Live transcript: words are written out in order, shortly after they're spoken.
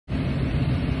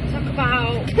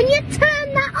you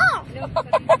turn that off?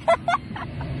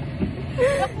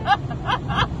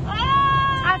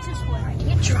 I just want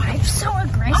you drive so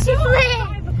aggressively.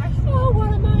 Oh, what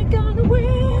am I gonna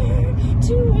wear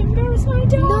to embarrass my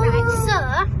dog? No, so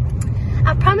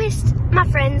I promised my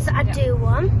friends that I'd do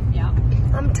one. Yeah.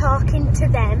 I'm talking to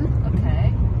them.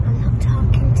 Okay. I'm not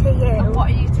talking to you. And what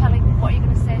are you going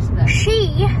to say to them?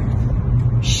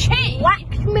 She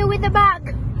whacked me with a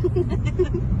bag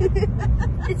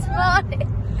this morning.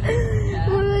 Yeah.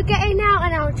 We were getting out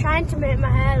and I was trying to make my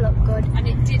hair look good. And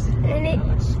it didn't. And it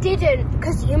didn't,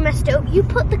 because you messed it up. You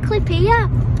put the clip here.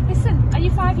 Listen, are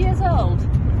you 5 years old?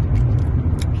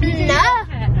 Can you do No. your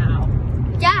hair now?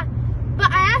 Yeah,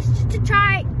 but I asked you to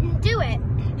try and do it.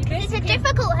 It's a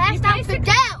difficult hairstyle to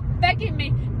do. Begging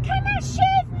me, can I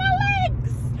shave my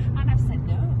legs? And I've said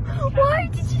no. Why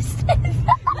did you say that?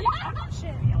 Yeah, I'm not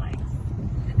shaving your legs.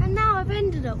 And now I've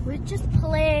ended up with just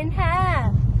plain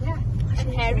hair. Yeah.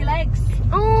 And hairy legs.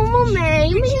 Oh, Mummy,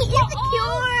 you Which mean is what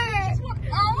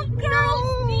insecure. all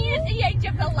girls need at the age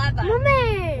of 11.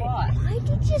 Mummy, What? why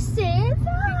did you say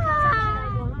that?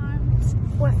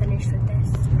 We're finished with this.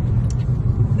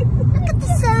 Look at the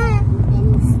sun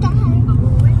instead.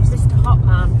 Oh, where's Mr. Hot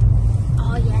Man?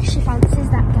 Oh yeah, she fancies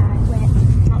that.